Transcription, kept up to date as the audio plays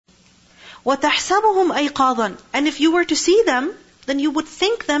وَتَحْسَبُهُمْ أَيْقَاظًا. And if you were to see them, then you would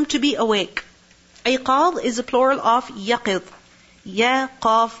think them to be awake. أيقاظ is a plural of يقظ. Ya,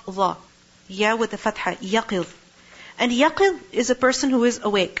 qaf, dha. Ya with a fatha, yaqid. And yaqid is a person who is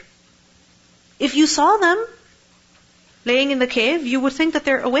awake. If you saw them laying in the cave, you would think that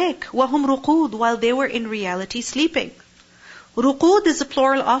they're awake. وَهُمْ رُقُودٌ, while they were in reality sleeping. Ruqud is a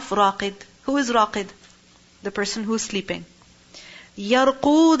plural of raqid. Who is raqid? The person who is sleeping.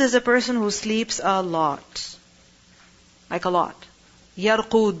 Yarqud is a person who sleeps a lot. Like a lot.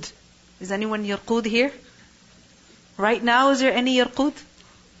 Yarqud. Is anyone yarqud here? Right now, is there any yarqud?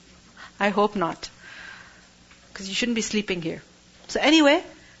 I hope not. Because you shouldn't be sleeping here. So anyway,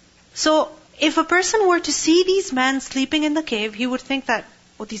 if a person were to see these men sleeping in the cave, he would think that,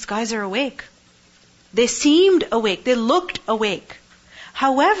 oh, these guys are awake. They seemed awake. They looked awake.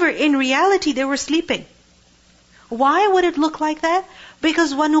 However, in reality, they were sleeping. Why would it look like that?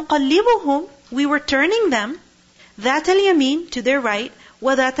 Because وَنُقَلِّبُهُمْ, we were turning them, ذَاتَ الْيَمِينَ, to their right,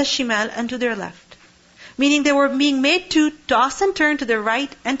 وَذَاتَ الشِّمَالِ, and to their left. Meaning they were being made to toss and turn to their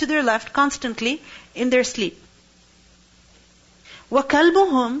right and to their left constantly in their sleep.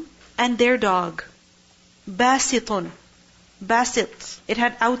 وَكَلْبُهُمْ, and their dog. بَاسِطٌ. Basit. It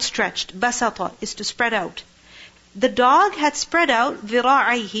had outstretched. Basata is to spread out. The dog had spread out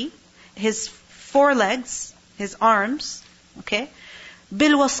ذِرَاعَيْهِ, his forelegs, his arms, okay,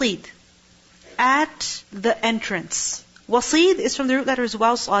 بِالْوَصِيد, at the entrance. Wasid is from the root letters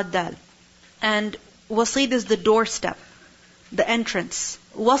waw, sad, dal. And wasid is the doorstep, the entrance.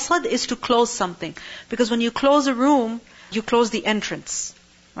 Wasad is to close something. Because when you close a room, you close the entrance.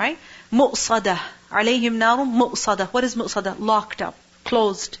 Right? Mu'sadah. Alayhim narum mu'sadah. What is mu'sadah? Locked up.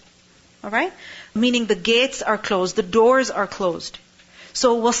 Closed. Alright? Meaning the gates are closed. The doors are closed.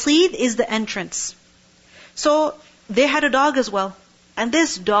 So wasid is the entrance. So they had a dog as well. And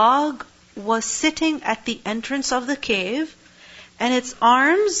this dog was sitting at the entrance of the cave, and its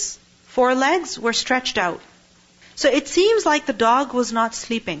arms, forelegs, were stretched out. So it seems like the dog was not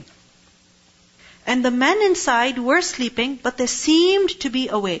sleeping. And the men inside were sleeping, but they seemed to be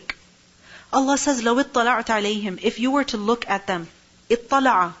awake. Allah says, لَوِ اطَّلَعْتَ عَلَيْهِمْ, if you were to look at them.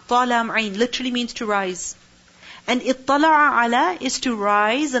 اطَّلَعَ, طَالَ مْعِينَ, literally means to rise. And اطَّلَعَ عَلَى is to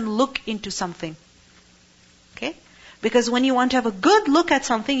rise and look into something. Okay? Because when you want to have a good look at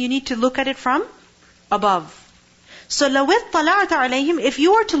something, you need to look at it from above. So لَوِ اطَّلَعْتَ عَلَيْهِمْ, if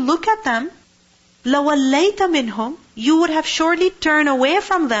you were to look at them, لَوَلَّيْتَ مِنْهُمْ, you would have surely turned away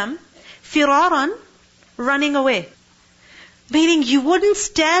from them, فِرَارًا, running away. Meaning you wouldn't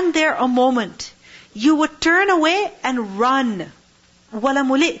stand there a moment. You would turn away and run.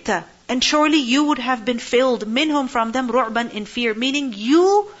 وَلَمُلِئْتَ, and surely you would have been filled, minhum, from them, ru'ban, in fear. Meaning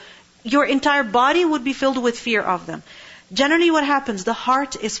your entire body would be filled with fear of them. Generally what happens? The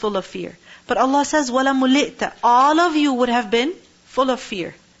heart is full of fear. But Allah says, وَلَمُلِئْتَ, all of you would have been full of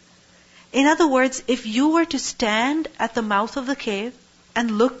fear. In other words, if you were to stand at the mouth of the cave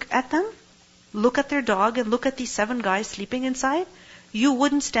and look at them, look at their dog and look at these 7 guys sleeping inside, you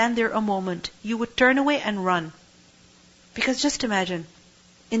wouldn't stand there a moment. You would turn away and run. Because just imagine,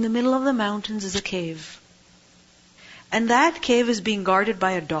 in the middle of the mountains is a cave. And that cave is being guarded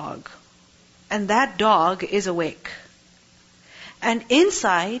by a dog. And that dog is awake. And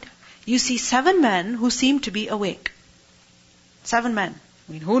inside, you see 7 men who seem to be awake. 7 men.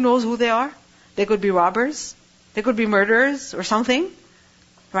 I mean, who knows who they are? They could be robbers. They could be murderers or something.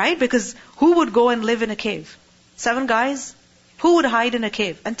 Right? Because who would go and live in a cave? 7 guys? Who would hide in a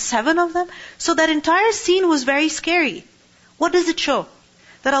cave? And 7 of them? So that entire scene was very scary. What does it show?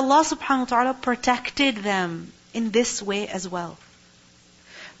 That Allah subhanahu wa ta'ala protected them in this way as well.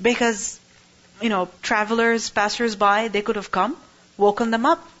 Because, travelers, passers-by, they could have come, woken them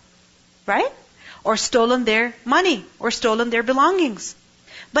up. Right? Or stolen their money, or stolen their belongings.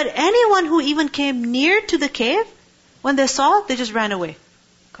 But anyone who even came near to the cave, when they saw, they just ran away.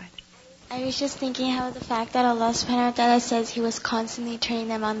 Go ahead. I was just thinking how the fact that Allah subhanahu wa ta'ala says He was constantly turning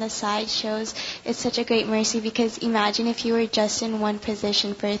them on the side shows it's such a great mercy, because imagine if you were just in one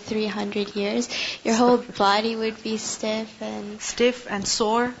position for 300 years, your whole body would be stiff and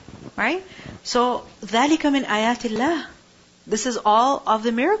sore, right? So, ذَلِكَ مِنْ آيَاتِ اللَّهِ. This is all of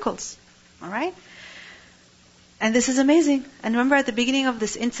the miracles. Alright? And this is amazing. And remember at the beginning of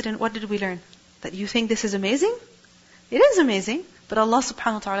this incident, what did we learn? That you think this is amazing? It is amazing. But Allah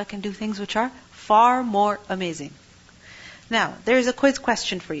subhanahu wa ta'ala can do things which are far more amazing. Now, there is a quiz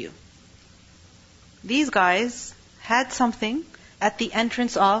question for you. These guys had something at the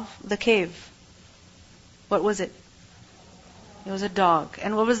entrance of the cave. What was it? It was a dog.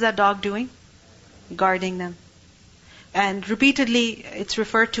 And what was that dog doing? Guarding them. And repeatedly, it's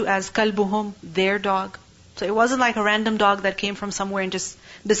referred to as kalbuhum, their dog. So it wasn't like a random dog that came from somewhere and just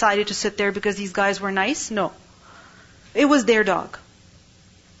decided to sit there because these guys were nice. No. It was their dog.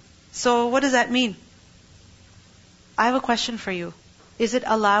 So what does that mean? I have a question for you. Is it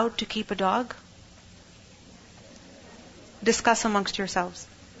allowed to keep a dog? Discuss amongst yourselves.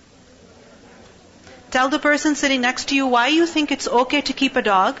 Tell the person sitting next to you why you think it's okay to keep a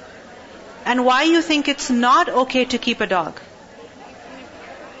dog and why you think it's not okay to keep a dog.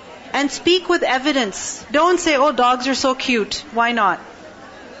 And speak with evidence. Don't say, oh, dogs are so cute. Why not?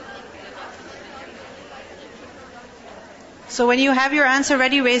 So when you have your answer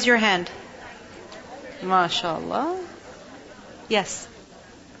ready, raise your hand. MashaAllah. Yes.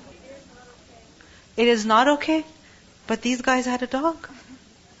 It is not okay? But these guys had a dog.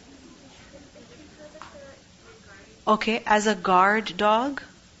 Okay, as a guard dog?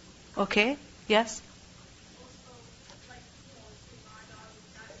 Okay, yes?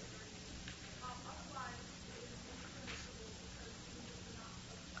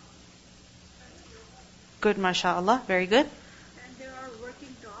 Good, mashallah. Very good. And there are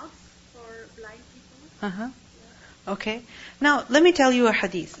working dogs for blind people. Uh-huh. Okay. Now, let me tell you a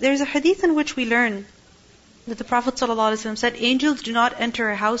hadith. There's a hadith in which we learn that the Prophet ﷺ said, angels do not enter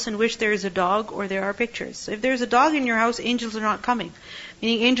a house in which there is a dog or there are pictures. So if there's a dog in your house, angels are not coming.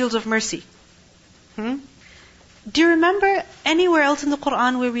 Meaning angels of mercy. Do you remember anywhere else in the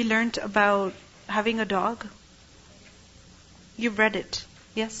Quran where we learnt about having a dog? You've read it.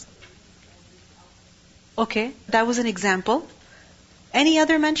 Yes? Okay, that was an example. Any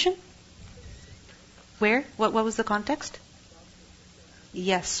other mention? Where? What was the context?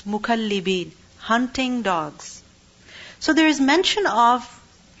 Yes, mukallibin, hunting dogs. So there is mention of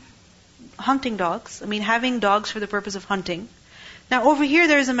hunting dogs. I mean, having dogs for the purpose of hunting. Now over here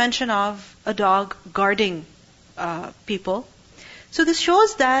there is a mention of a dog guarding people. So this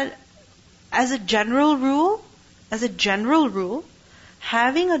shows that as a general rule,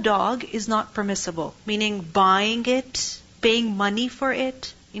 having a dog is not permissible. Meaning buying it, paying money for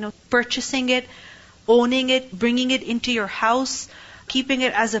it, purchasing it, owning it, bringing it into your house, keeping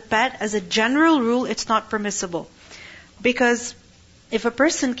it as a pet, as a general rule, it's not permissible. Because if a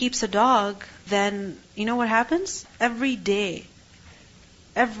person keeps a dog, then you know what happens? Every day,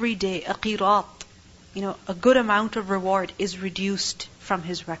 a qirat, a good amount of reward is reduced from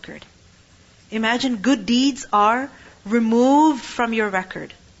his record. Imagine good deeds are removed from your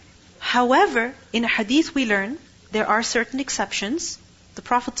record. However, in a hadith we learn, there are certain exceptions. The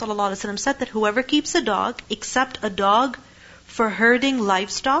Prophet ﷺ said that whoever keeps a dog, except a dog for herding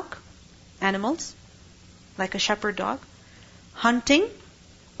livestock, animals, like a shepherd dog, hunting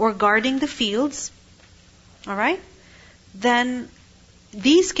or guarding the fields, alright, then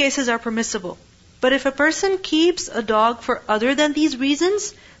these cases are permissible. But if a person keeps a dog for other than these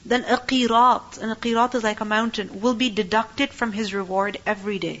reasons, then a qirat, and a qirat is like a mountain, will be deducted from his reward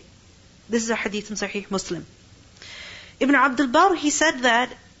every day. This is a hadith in Sahih Muslim. Ibn Abdul Barr, he said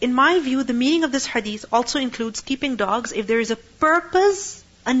that, in my view, the meaning of this hadith also includes keeping dogs if there is a purpose,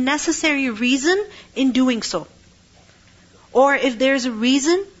 a necessary reason in doing so. Or if there is a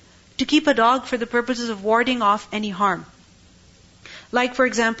reason to keep a dog for the purposes of warding off any harm. Like, for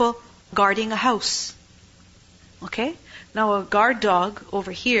example, guarding a house. Okay? Now a guard dog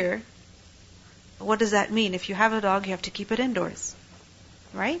over here, what does that mean? If you have a dog, you have to keep it indoors.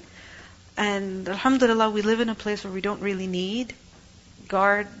 Right? And alhamdulillah, we live in a place where we don't really need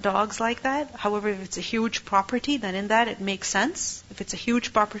guard dogs like that. However, if it's a huge property, then in that it makes sense. If it's a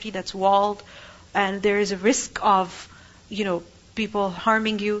huge property that's walled and there is a risk of, people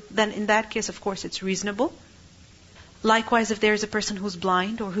harming you, then in that case, of course, it's reasonable. Likewise, if there is a person who's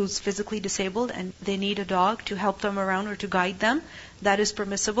blind or who's physically disabled and they need a dog to help them around or to guide them, that is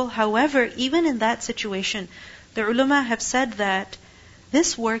permissible. However, even in that situation, the ulama have said that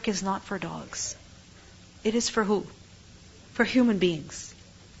this work is not for dogs. It is for who? For human beings.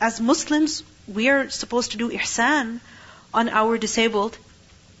 As Muslims, we are supposed to do ihsan on our disabled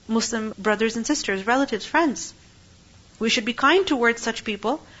Muslim brothers and sisters, relatives, friends. We should be kind towards such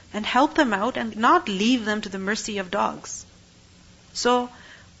people and help them out and not leave them to the mercy of dogs. So,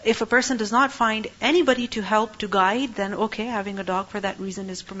 if a person does not find anybody to help, to guide, then okay, having a dog for that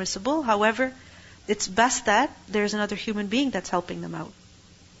reason is permissible. However, it's best that there's another human being that's helping them out.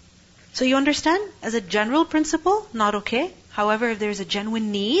 So you understand? As a general principle, not okay. However, if there's a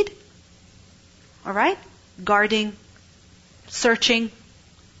genuine need, alright, guarding, searching,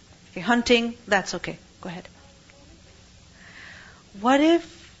 hunting, that's okay. Go ahead. What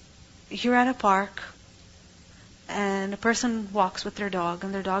if you're at a park and a person walks with their dog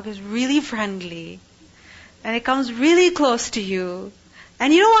and their dog is really friendly and it comes really close to you,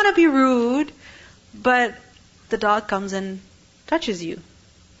 and you don't want to be rude, but the dog comes and touches you,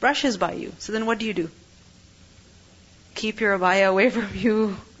 brushes by you. So then what do? Keep your abaya away from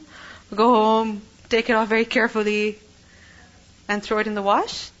you, go home, take it off very carefully, and throw it in the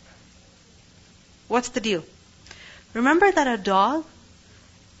wash? What's the deal? Remember that a dog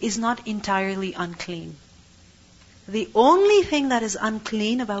is not entirely unclean. The only thing that is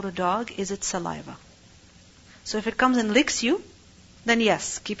unclean about a dog is its saliva. So if it comes and licks you, then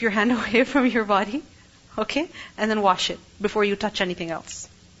yes, keep your hand away from your body, okay? And then wash it before you touch anything else.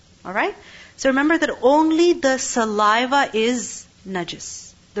 Alright? So remember that only the saliva is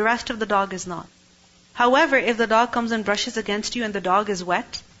najis. The rest of the dog is not. However, if the dog comes and brushes against you and the dog is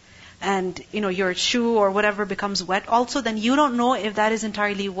wet, and your shoe or whatever becomes wet also, then you don't know if that is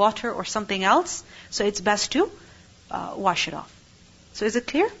entirely water or something else. So it's best to wash it off. So is it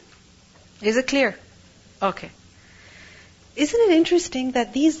clear? Is it clear? Okay. Isn't it interesting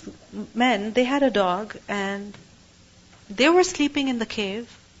that these men, they had a dog and they were sleeping in the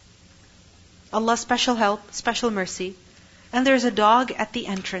cave. Allah's special help, special mercy. And there's a dog at the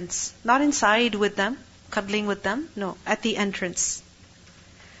entrance. Not inside with them, cuddling with them. No, at the entrance.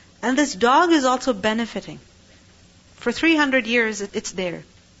 And this dog is also benefiting. For 300 years, it's there.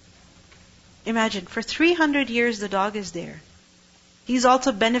 Imagine, for 300 years the dog is there. He's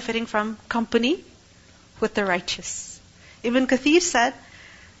also benefiting from company with the righteous. Ibn Kathir said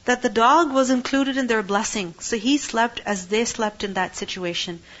that the dog was included in their blessing. So he slept as they slept in that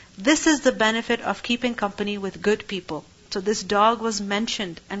situation. This is the benefit of keeping company with good people. So this dog was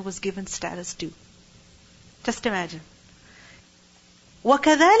mentioned and was given status too. Just imagine.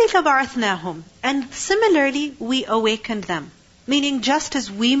 وَكَذَلِكَ بَعَثْنَاهُمْ. And similarly, we awakened them. Meaning, just as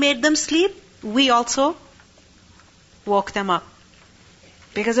we made them sleep, we also woke them up.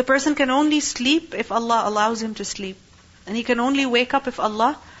 Because a person can only sleep if Allah allows him to sleep. And he can only wake up if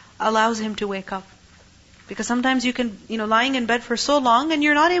Allah allows him to wake up. Because sometimes you can, lying in bed for so long and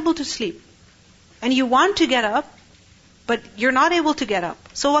you're not able to sleep. And you want to get up, but you're not able to get up.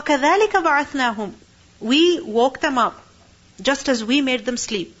 So وَكَذَلِكَ بَعَثْنَاهُمْ. We woke them up, just as we made them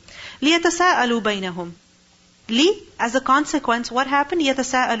sleep. لِيَتَسَاءَلُوا بَيْنَهُمْ. As a consequence, what happened?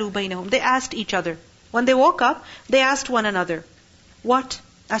 يَتَسَاءَلُوا بَيْنَهُمْ. They asked each other. When they woke up, they asked one another. What?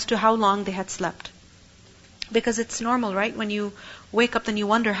 As to how long they had slept. Because it's normal, right? When you wake up, then you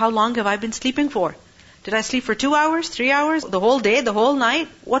wonder, how long have I been sleeping for? Did I sleep for 2 hours, 3 hours, the whole day, the whole night?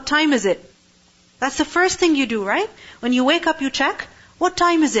 What time is it? That's the first thing you do, right? When you wake up, you check, what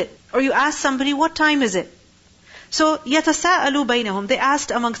time is it? Or you ask somebody, what time is it? So, يَتَسَاءَلُوا بَيْنَهُمْ. They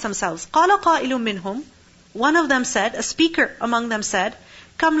asked amongst themselves. قَالَ قَائِلٌ مِّنْهُمْ. One of them said, a speaker among them said,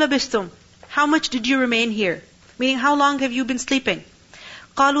 كَمْ لَبِثْتُمْ. How much did you remain here? Meaning, how long have you been sleeping?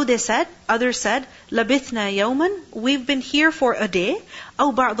 قالوا, they said, others said, لَبِثْنَا يَوْمًا. We've been here for a day,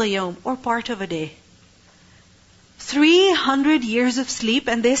 أو بعض يوم, or part of a day. 300 years of sleep,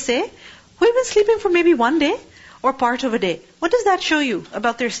 and they say, we've been sleeping for maybe one day, or part of a day. What does that show you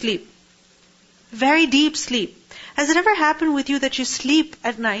about their sleep? Very deep sleep. Has it ever happened with you that you sleep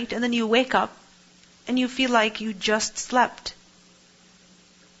at night, and then you wake up, and you feel like you just slept?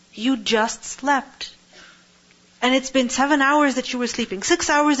 You just slept. And it's been 7 hours that you were sleeping, 6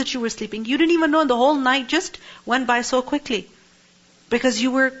 hours that you were sleeping. You didn't even know the whole night just went by so quickly. Because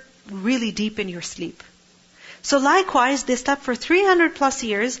you were really deep in your sleep. So likewise, they slept for 300 plus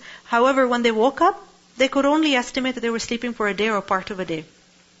years. However, when they woke up, they could only estimate that they were sleeping for a day or part of a day.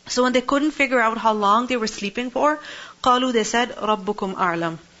 So when they couldn't figure out how long they were sleeping for, قالوا, they said, رَبُّكُمْ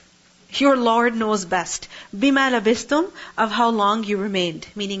أَعْلَمُ. Your Lord knows best. بِمَا لَبِثْتُمْ, of how long you remained.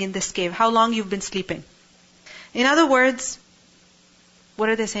 Meaning in this cave, how long you've been sleeping. In other words, what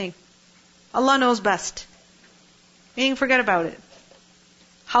are they saying? Allah knows best. Meaning, forget about it.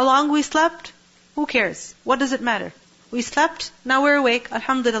 How long we slept? Who cares? What does it matter? We slept, now we're awake,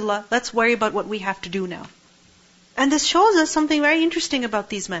 alhamdulillah, let's worry about what we have to do now. And this shows us something very interesting about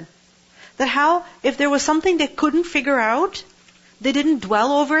these men. That how, if there was something they couldn't figure out, they didn't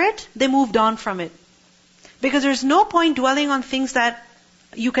dwell over it, they moved on from it. Because there's no point dwelling on things that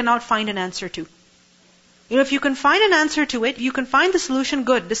you cannot find an answer to. If you can find an answer to it, you can find the solution,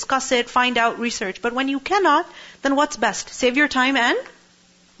 good, discuss it, find out, research. But when you cannot, then what's best? Save your time and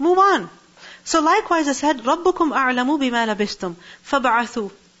move on. So likewise I said, رَبُّكُمْ أَعْلَمُ بِمَا لَبِثْتُمْ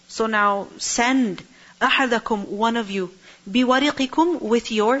فَبَعَثُوا. So now send أَحَدَكُمْ, one of you, بِوَرِقِكُمْ,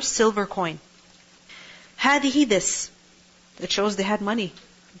 with your silver coin. هَذِهِ, this. It shows they had money.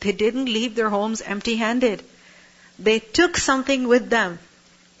 They didn't leave their homes empty-handed. They took something with them.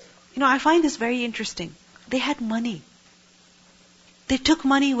 I find this very interesting. They had money. They took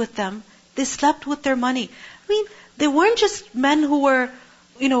money with them. They slept with their money. I mean, they weren't just men who were,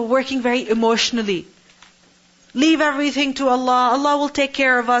 working very emotionally. Leave everything to Allah. Allah will take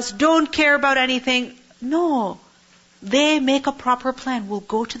care of us. Don't care about anything. No. They make a proper plan. We'll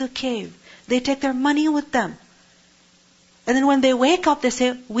go to the cave. They take their money with them. And then when they wake up, they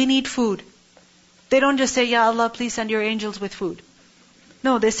say, we need food. They don't just say, Ya Allah, please send your angels with food.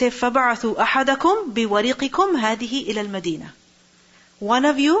 No, they say, فَبَعَثُوا أَحَدَكُمْ بِوَرِقِكُمْ هَذِهِ إِلَى الْمَدِينَةِ. One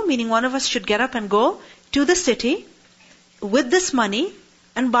of you, meaning one of us, should get up and go to the city with this money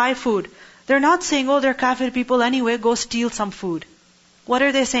and buy food. They're not saying, oh, they're kafir people anyway, go steal some food. What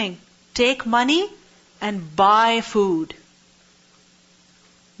are they saying? Take money and buy food.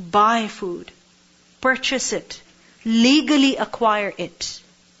 Buy food. Purchase it. Legally acquire it.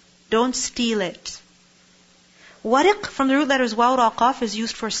 Don't steal it. Wariq, from the root letters waw, ra, qaf, is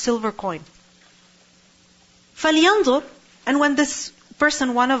used for silver coin. فَلْيَنْظُرْ, and when this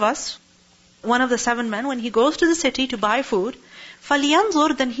person, one of us, one of the 7 men, when he goes to the city to buy food,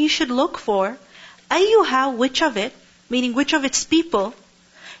 فَلْيَنْظُرْ, then he should look for أَيُّهَا, which of it, meaning which of its people,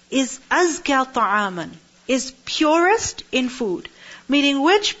 is أَزْكَى طَعَامًا, is purest in food. Meaning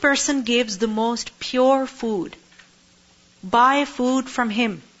which person gives the most pure food. Buy food from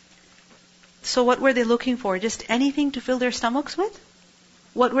him. So what were they looking for? Just anything to fill their stomachs with?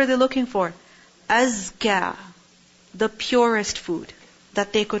 What were they looking for? Azka, the purest food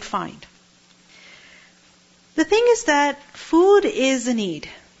that they could find. The thing is that food is a need.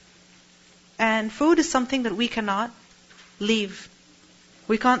 And food is something that we cannot leave.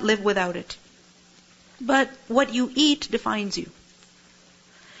 We can't live without it. But what you eat defines you.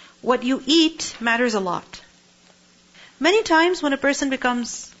 What you eat matters a lot. Many times when a person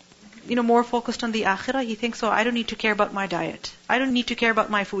becomes more focused on the akhirah, he thinks, I don't need to care about my diet. I don't need to care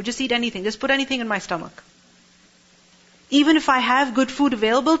about my food. Just eat anything. Just put anything in my stomach. Even if I have good food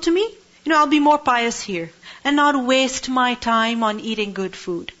available to me, I'll be more pious here and not waste my time on eating good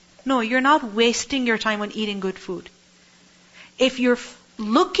food. No, you're not wasting your time on eating good food. If you're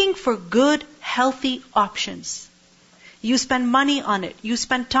looking for good, healthy options, you spend money on it. You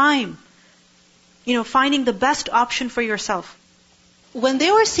spend time, finding the best option for yourself. When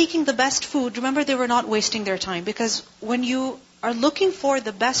they were seeking the best food, remember they were not wasting their time. Because when you are looking for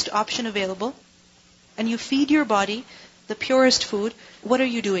the best option available, and you feed your body the purest food, what are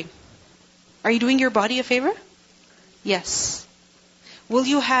you doing? Are you doing your body a favor? Yes. Will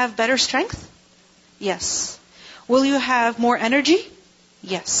you have better strength? Yes. Will you have more energy?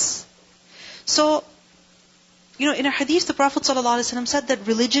 Yes. So, in a hadith, the Prophet ﷺ said that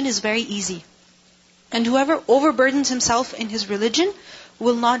religion is very easy. And whoever overburdens himself in his religion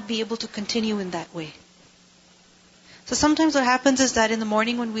will not be able to continue in that way. So sometimes what happens is that in the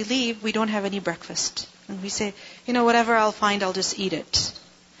morning when we leave, we don't have any breakfast. And we say, whatever I'll find, I'll just eat it.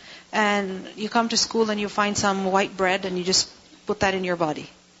 And you come to school and you find some white bread and you just put that in your body.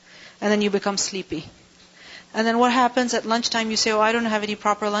 And then you become sleepy. And then what happens at lunchtime? You say, I don't have any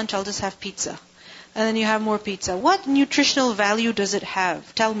proper lunch, I'll just have pizza. And then you have more pizza. What nutritional value does it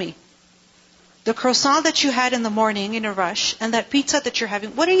have? Tell me. The croissant that you had in the morning in a rush and that pizza that you're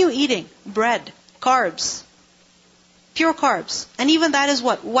having, what are you eating? Bread, carbs, pure carbs. And even that is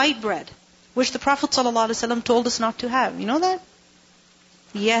what? White bread, which the Prophet ﷺ told us not to have. You know that?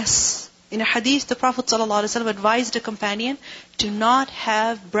 Yes. In a hadith, the Prophet ﷺ advised a companion to not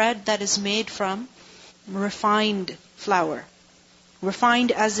have bread that is made from refined flour.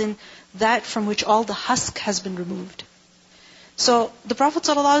 Refined as in that from which all the husk has been removed. So the Prophet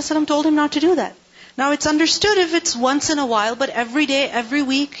ﷺ told him not to do that. Now it's understood if it's once in a while, but every day, every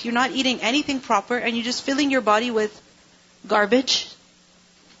week, you're not eating anything proper and you're just filling your body with garbage.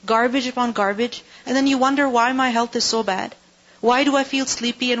 Garbage upon garbage. And then you wonder why my health is so bad. Why do I feel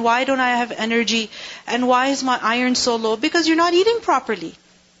sleepy and why don't I have energy? And why is my iron so low? Because you're not eating properly.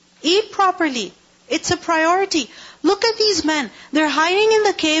 Eat properly. It's a priority. Look at these men. They're hiding in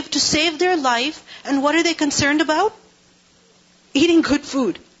the cave to save their life. And what are they concerned about? Eating good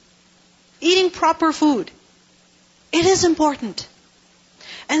food. Eating proper food. It is important.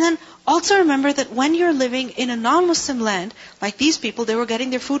 And then also remember that when you're living in a non-Muslim land, like these people, they were getting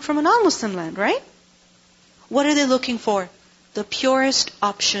their food from a non-Muslim land, right? What are they looking for? The purest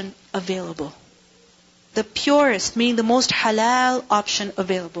option available. The purest, meaning the most halal option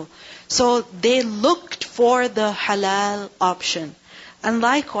available. So they looked for the halal option. And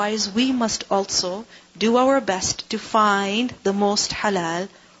likewise, we must also do our best to find the most halal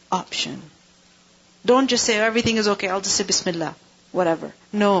option. Don't just say, everything is okay, I'll just say Bismillah, whatever.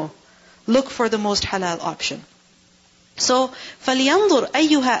 No. Look for the most halal option. So, فَلْيَنْظُرْ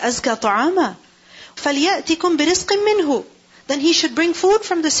أَيُّهَا أَزْكَى طَعَامًا فَلْيَأْتِكُمْ بِرِزْقٍ مِّنْهُ. then he should bring food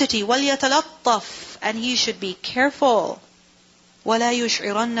from the city. وَلْيَتَلَطَّفْ, and he should be careful. وَلَا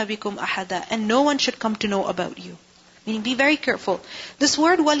يُشْعِرَنَّ بِكُمْ أَحَدًا, and no one should come to know about you. Meaning, be very careful. This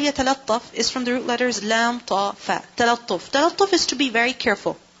word وَلْيَتَلَطَّفْ is from the root letters lam, ta, fa. Talattuf. Talattuf is to be very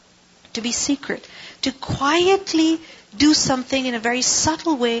careful, to be secret, to quietly do something in a very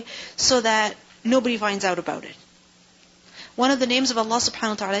subtle way so that nobody finds out about it. One of the names of Allah subhanahu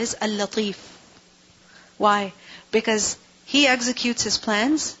wa ta'ala is Al-Latif. Why? Because He executes His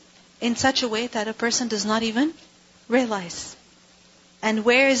plans in such a way that a person does not even realize. And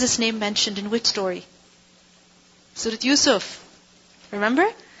where is this name mentioned? In which story? Surah Yusuf. Remember?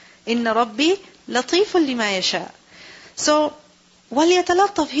 Inna Rabbi latifun lima yasha. So,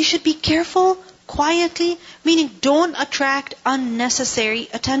 وَلْيَتَلَطَّفْ, he should be careful, quietly, meaning don't attract unnecessary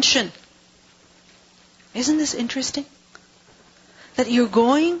attention. Isn't this interesting? That you're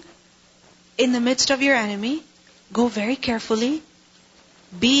going in the midst of your enemy, go very carefully,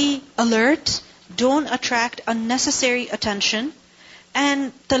 be alert, don't attract unnecessary attention.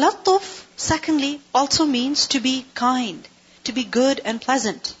 And talattuf, secondly, also means to be kind, to be good and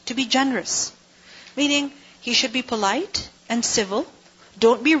pleasant, to be generous. Meaning, he should be polite and civil.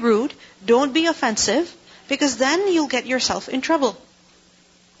 Don't be rude, don't be offensive, because then you'll get yourself in trouble.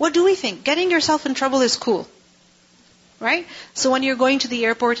 What do we think? Getting yourself in trouble is cool. Right? So when you're going to the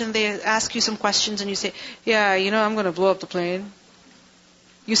airport and they ask you some questions and you say, yeah, I'm going to blow up the plane.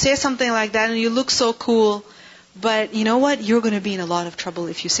 You say something like that and you look so cool. But you know what? You're going to be in a lot of trouble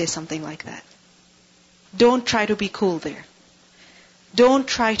if you say something like that. Don't try to be cool there. Don't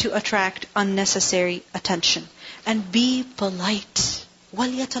try to attract unnecessary attention. And be polite.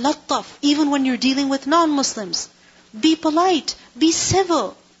 وَلْيَتَلَطَّفْ, even when you're dealing with non-Muslims. Be polite. Be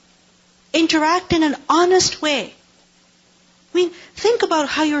civil. Interact in an honest way. Think about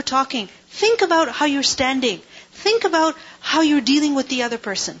how you're talking. Think about how you're standing. Think about how you're dealing with the other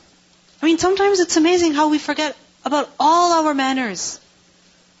person. Sometimes it's amazing how we forget about all our manners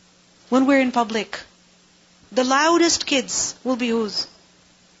when we're in public. The loudest kids will be whose?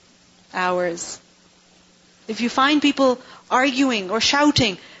 Ours. If you find people arguing or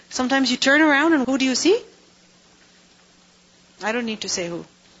shouting, sometimes you turn around and who do you see? I don't need to say who.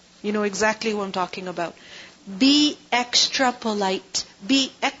 You know exactly who I'm talking about. Be extra polite.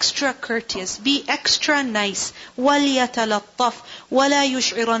 Be extra courteous. Be extra nice. وَلْيَتَلَطَّفْ وَلَا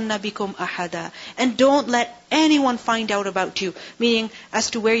يُشْعِرَنَّ بِكُمْ أَحَدًا. And don't let anyone find out about you. Meaning, as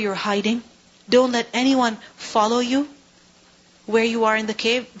to where you're hiding. Don't let anyone follow you. Where you are in the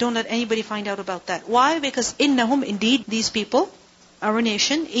cave. Don't let anybody find out about that. Why? Because إِنَّهُمْ, indeed, these people, our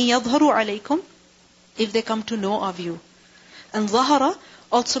nation, إِن يَظْهَرُوا عَلَيْكُمْ, if they come to know of you. And ظَهَرَ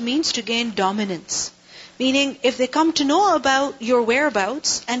also means to gain dominance. Meaning, if they come to know about your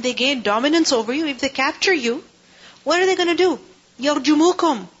whereabouts and they gain dominance over you, if they capture you, what are they going to do?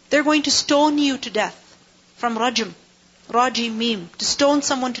 يَرْجُمُوكُمْ, they're going to stone you to death. From rajm, rajim mim, to stone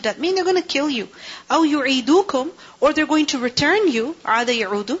someone to death. Meaning they're going to kill you. أَوْ يُعِيدُوكُمْ, or they're going to return you, عَادَ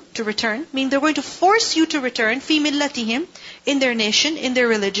يَعُودُ, to return. Meaning they're going to force you to return, فِي مِلَّتِهِمْ, in their nation, in their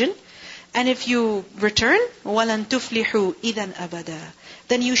religion. And if you return, وَلَن تُفْلِحُوا إِذًا أَبَدًا,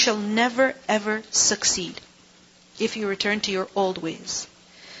 then you shall never ever succeed if you return to your old ways.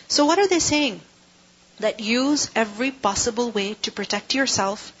 So what are they saying? That use every possible way to protect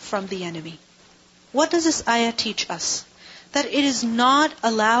yourself from the enemy. What does this ayah teach us? That it is not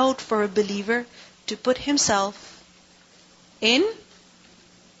allowed for a believer to put himself in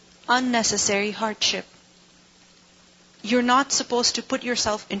unnecessary hardship. You're not supposed to put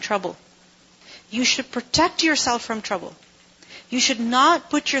yourself in trouble. You should protect yourself from trouble. You should not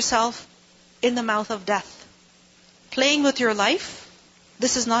put yourself in the mouth of death. Playing with your life,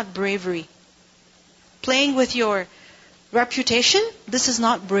 this is not bravery. Playing with your reputation, this is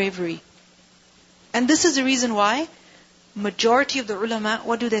not bravery. And this is the reason why majority of the ulama,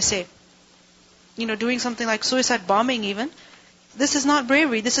 what do they say? Doing something like suicide bombing even, this is not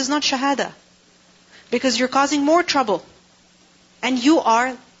bravery, this is not shahada. Because you're causing more trouble. And you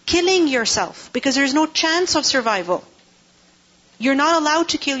are killing yourself because there's no chance of survival. You're not allowed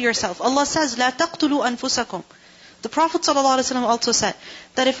to kill yourself. Allah says, لا تقتلوا أنفسكم. The Prophet ﷺ also said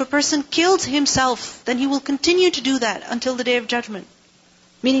that if a person kills himself, then he will continue to do that until the Day of Judgment.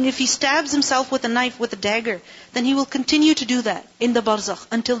 Meaning if he stabs himself with a knife, with a dagger, then he will continue to do that in the barzakh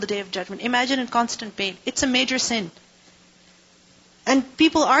until the Day of Judgment. Imagine in constant pain. It's a major sin. And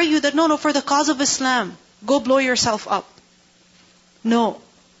people argue that no, for the cause of Islam, go blow yourself up. No.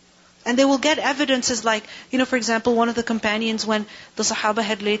 And they will get evidences like, for example, one of the companions, when the Sahaba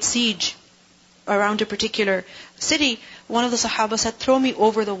had laid siege around a particular city, one of the Sahaba said, throw me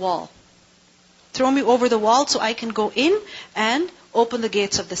over the wall. Throw me over the wall so I can go in and open the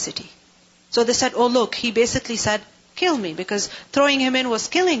gates of the city. So they said, oh look, he basically said, kill me, because throwing him in was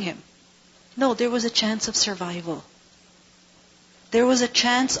killing him. No, there was a chance of survival. There was a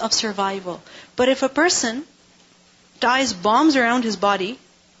chance of survival. But if a person ties bombs around his body,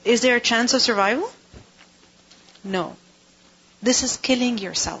 is there a chance of survival? No. This is killing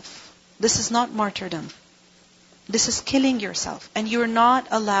yourself. This is not martyrdom. This is killing yourself. And you're not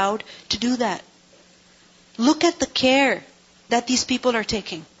allowed to do that. Look at the care that these people are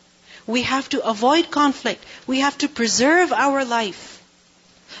taking. We have to avoid conflict. We have to preserve our life.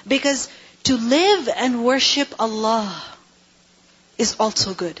 Because to live and worship Allah is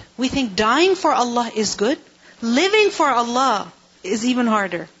also good. We think dying for Allah is good. Living for Allah is even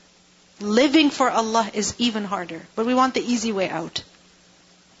harder. Living for Allah is even harder. But we want the easy way out.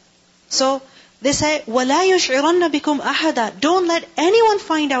 So, they say, وَلَا يُشْعِرَنَّ بِكُمْ أَحَدًا. Don't let anyone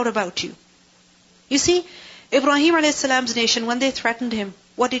find out about you. You see, Ibrahim a.s.'s nation, when they threatened him,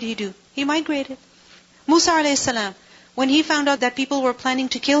 what did he do? He migrated. Musa a.s., when he found out that people were planning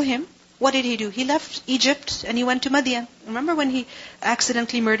to kill him, what did he do? He left Egypt and he went to Madian. Remember when he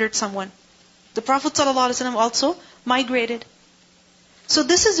accidentally murdered someone? The Prophet ﷺ also migrated. So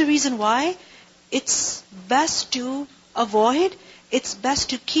this is the reason why it's best to avoid, it's best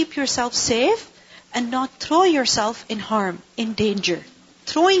to keep yourself safe and not throw yourself in harm, in danger.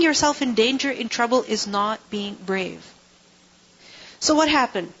 Throwing yourself in danger, in trouble is not being brave. So what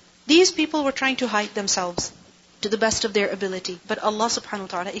happened? These people were trying to hide themselves to the best of their ability. But Allah subhanahu wa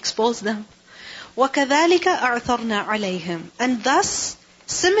ta'ala exposed them. وَكَذَلِكَ أَعْثَرْنَا عَلَيْهِمْ. And thus,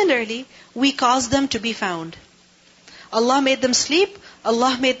 similarly, we caused them to be found. Allah made them sleep,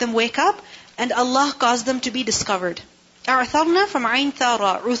 Allah made them wake up, and Allah caused them to be discovered. أَعْثَرْنَا from عَيْن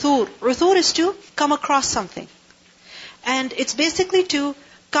ثَارَى, Ruthur. Ruthur is to come across something. And it's basically to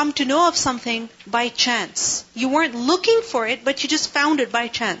come to know of something by chance. You weren't looking for it, but you just found it by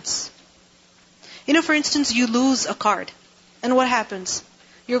chance. You know, for instance, you lose a card. And what happens?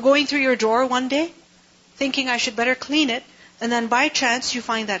 You're going through your drawer one day, thinking I should better clean it, and then by chance you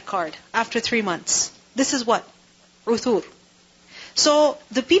find that card after 3 months. This is what? Ruthur. So,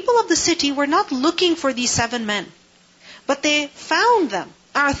 the people of the city were not looking for these 7 men, but they found them.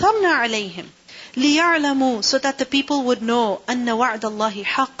 أَعْثَرْنَا عَلَيْهِمْ لِيَعْلَمُوا. So that the people would know أَنَّ وَعْدَ اللَّهِ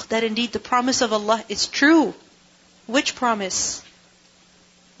حَقٌّ. That indeed the promise of Allah is true. Which promise?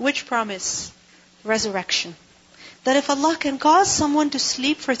 Which promise? Resurrection. That if Allah can cause someone to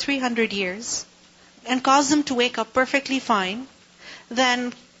sleep for 300 years and cause them to wake up perfectly fine,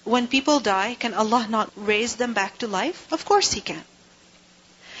 then when people die, can Allah not raise them back to life? Of course He can.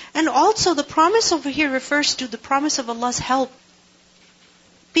 And also the promise over here refers to the promise of Allah's help.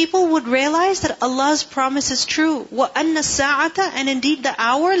 People would realize that Allah's promise is true. وَأَنَّ السَّاعَةَ. And indeed the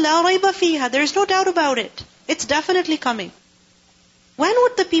hour, لَا رَيْبَ فِيهَا. There is no doubt about it. It's definitely coming. When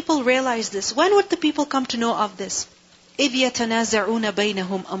would the people realize this? When would the people come to know of this? إِذْ يَتَنَازَعُونَ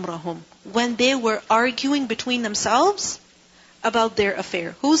بَيْنَهُمْ أَمْرَهُمْ. When they were arguing between themselves about their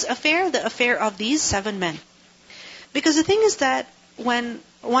affair. Whose affair? The affair of these 7 men. Because the thing is that when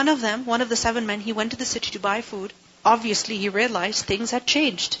one of the 7 men, he went to the city to buy food, obviously he realized things had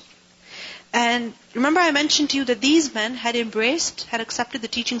changed. And remember I mentioned to you that these men had accepted the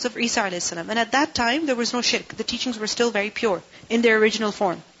teachings of Isa a.s. And at that time there was no shirk. The teachings were still very pure in their original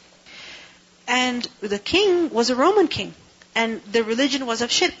form. And the king was a Roman king. And the religion was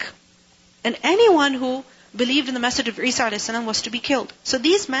of shirk. And anyone who believed in the message of Isa a.s. was to be killed. So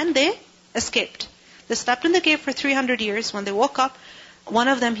these men, they escaped. They slept in the cave for 300 years. When they woke up, one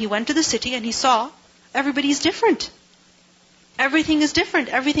of them, he went to the city and he saw everybody's different. Everything is different.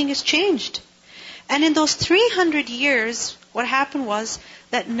 Everything is changed. And in those 300 years, what happened was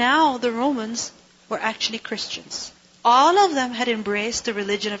that now the Romans were actually Christians. All of them had embraced the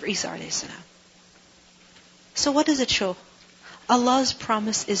religion of Isa a.s. So what does it show? Allah's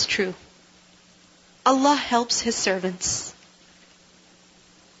promise is true. Allah helps His servants.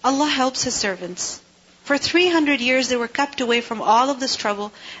 Allah helps His servants. For 300 years they were kept away from all of this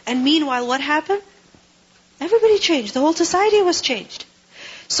trouble. And meanwhile, what happened? Everybody changed. The whole society was changed.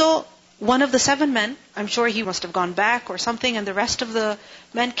 So, one of the 7 men, I'm sure he must have gone back or something, and the rest of the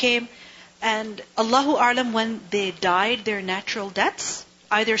men came. And Allahu A'lam, when they died their natural deaths,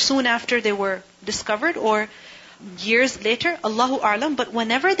 either soon after they were discovered or years later, Allahu A'lam. But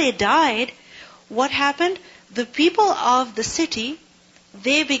whenever they died, what happened? The people of the city,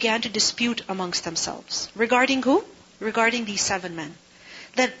 they began to dispute amongst themselves. Regarding who? Regarding these 7 men.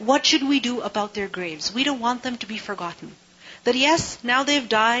 That what should we do about their graves? We don't want them to be forgotten. That yes, now they've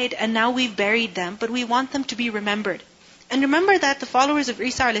died and now we've buried them, but we want them to be remembered. And remember that the followers of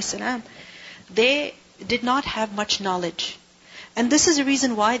Isa a.s., they did not have much knowledge. And this is the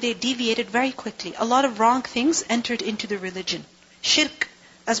reason why they deviated very quickly. A lot of wrong things entered into the religion. Shirk,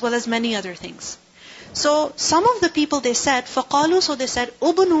 as well as many other things. So, some of the people, they said, فَقَالُوا, so they said,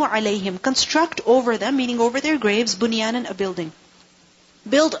 أُبْنُوا عَلَيْهِمْ, construct over them, meaning over their graves, bunyanan, a building.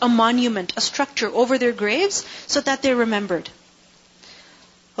 Build a monument, a structure over their graves, so that they're remembered.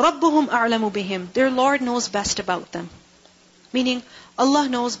 رَبُّهُمْ أَعْلَمُ بِهِمْ, their Lord knows best about them. Meaning, Allah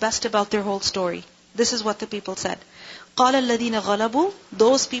knows best about their whole story. This is what the people said. قَالَ الَّذِينَ غَلَبُوا,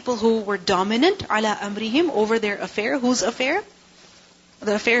 those people who were dominant, عَلَىٰ أَمْرِهِمْ, over their affair. Whose affair?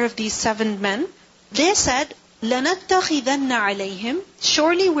 The affair of these 7 men. They said, لَنَتَّخِذَنَّ عَلَيْهِمْ,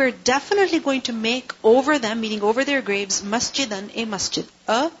 surely we're definitely going to make over them, meaning over their graves, masjidan, a masjid,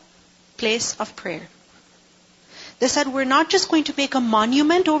 a place of prayer. They said, we're not just going to make a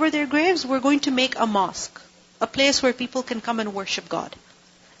monument over their graves, we're going to make a mosque, a place where people can come and worship God.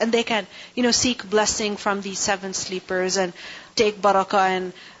 And they can, seek blessing from these 7 sleepers and take barakah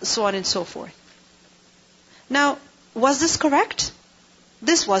and so on and so forth. Now, was this correct?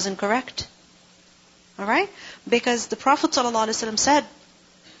 This wasn't correct. Alright? Because the Prophet ﷺ said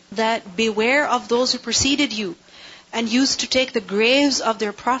that beware of those who preceded you and used to take the graves of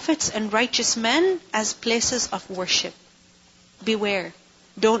their prophets and righteous men as places of worship. Beware.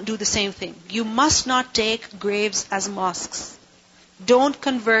 Don't do the same thing. You must not take graves as mosques. Don't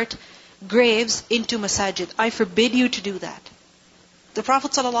convert graves into masajid. I forbid you to do that. The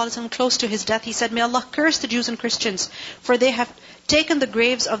Prophet ﷺ, close to his death, he said, may Allah curse the Jews and Christians, for they have taken the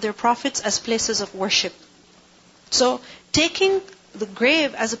graves of their prophets as places of worship. So, taking the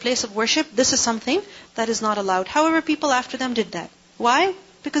grave as a place of worship, this is something that is not allowed. However, people after them did that. Why?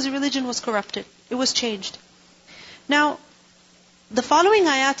 Because the religion was corrupted. It was changed. Now, the following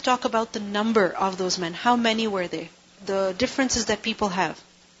ayat talk about the number of those men. How many were there? The differences that people have.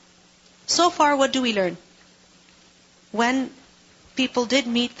 So far, what do we learn? When people did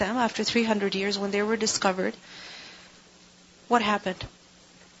meet them after 300 years, when they were discovered, what happened?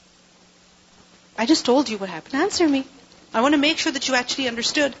 I just told you what happened. Answer me. I want to make sure that you actually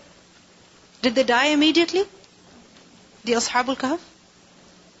understood. Did they die immediately? The Ashabul Kahf?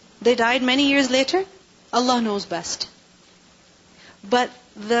 They died many years later? Allah knows best. But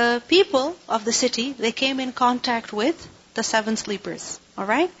the people of the city, they came in contact with the 7 sleepers.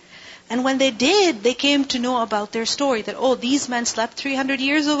 Alright? And when they did, they came to know about their story. That, these men slept 300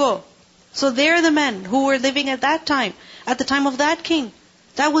 years ago. So they're the men who were living at that time. At the time of that king.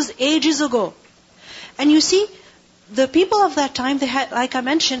 That was ages ago. And you see, the people of that time, they had, like I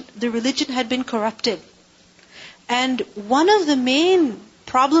mentioned, the religion had been corrupted. And one of the main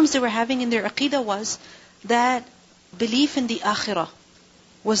problems they were having in their aqidah was that belief in the akhirah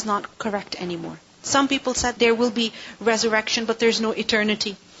was not correct anymore. Some people said there will be resurrection, but there's no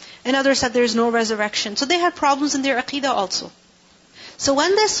eternity. And others said there's no resurrection. So they had problems in their aqidah also. So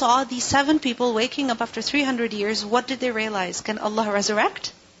when they saw these 7 people waking up after 300 years, what did they realize? Can Allah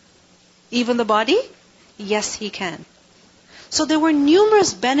resurrect? Even the body? Yes, He can. So there were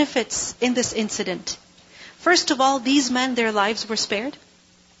numerous benefits in this incident. First of all, these men, their lives were spared.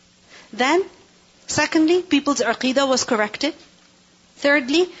 Then, secondly, people's aqidah was corrected.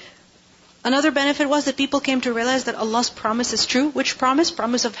 Thirdly, another benefit was that people came to realize that Allah's promise is true. Which promise?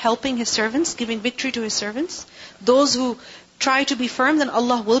 Promise of helping His servants, giving victory to His servants. Those who try to be firm, then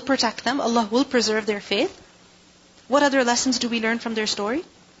Allah will protect them. Allah will preserve their faith. What other lessons do we learn from their story?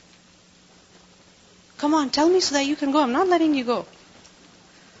 Come on, tell me so that you can go. I'm not letting you go.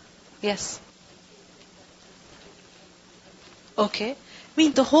 Yes. Okay.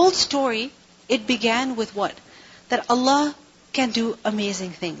 The whole story, it began with what? That Allah can do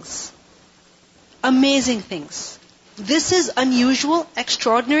amazing things. Amazing things. This is unusual,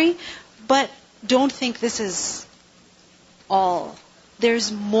 extraordinary, but don't think this is all.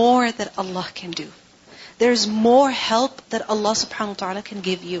 There's more that Allah can do. There's more help that Allah subhanahu wa ta'ala can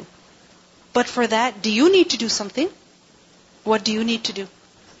give you. But for that, do you need to do something? What do you need to do?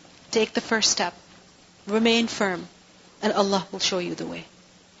 Take the first step. Remain firm. And Allah will show you the way.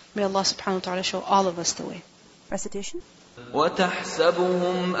 May Allah subhanahu wa ta'ala show all of us the way. Recitation.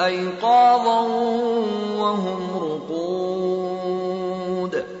 وَتَحْسَبُهُمْ أَيْقَاظًا وَهُمْ رُقُودٌ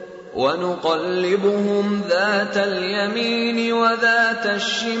وَنُقَلِّبُهُمْ ذَاتَ الْيَمِينِ وَذَاتَ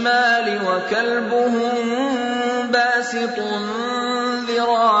الشِّمَالِ وَكَلْبُهُمْ بَاسِطٌ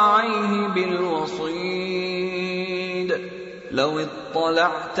ذِرَاعَيْهِ بِالْوَصِيدِ لَوِ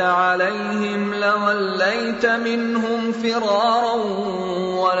اطَّلَعْتَ عَلَيْهِمْ لَوَلَّيْتَ مِنْهُمْ فِرَارًا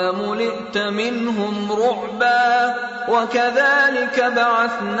وَلَمُلِئْتَ مِنْهُمْ رُعْبًا وَكَذَلِكَ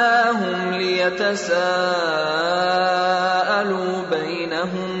بَعَثْنَاهُمْ لِيَتَسَاءَلُوا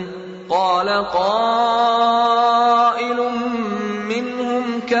بَيْنَهُمْ قال قائل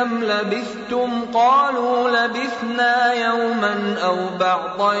منهم كم لبثتم قالوا لبثنا يوما أو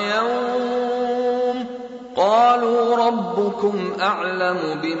بعض يوم قالوا ربكم أعلم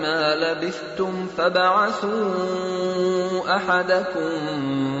بما لبثتم فابعثوا أحدكم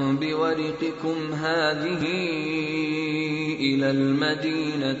بورقكم هذه إلى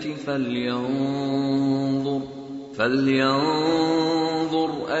المدينة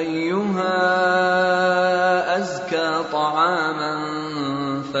فلينظر أيها أزكى طعاما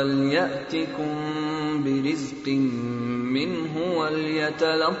فليأتكم برزق منه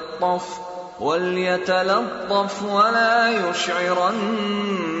وليتلطف ولا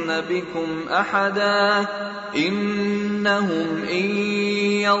يشعرن بكم أحدا إنهم إن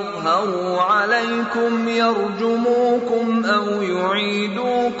يظهروا عليكم يرجموكم أو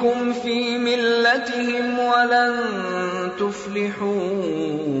يعيدوكم في ملتهم ولن تفلحوا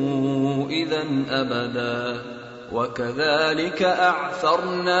إذا أبدا وكذلك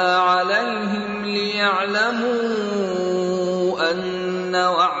أعثرنا عليهم ليعلموا أن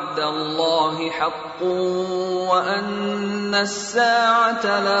وعد الله حق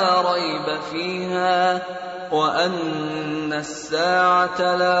وأن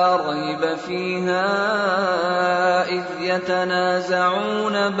الساعة لا ريب فيها إذ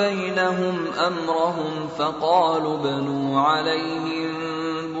يتنازعون بينهم أمرهم فقالوا ابنوا عليهم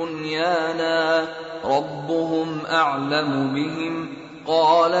بنيانا ربهم أعلم بهم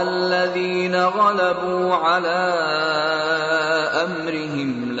قال الذين غلبوا على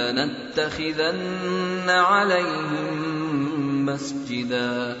أمرهم لنتخذن عليهم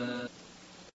مسجدا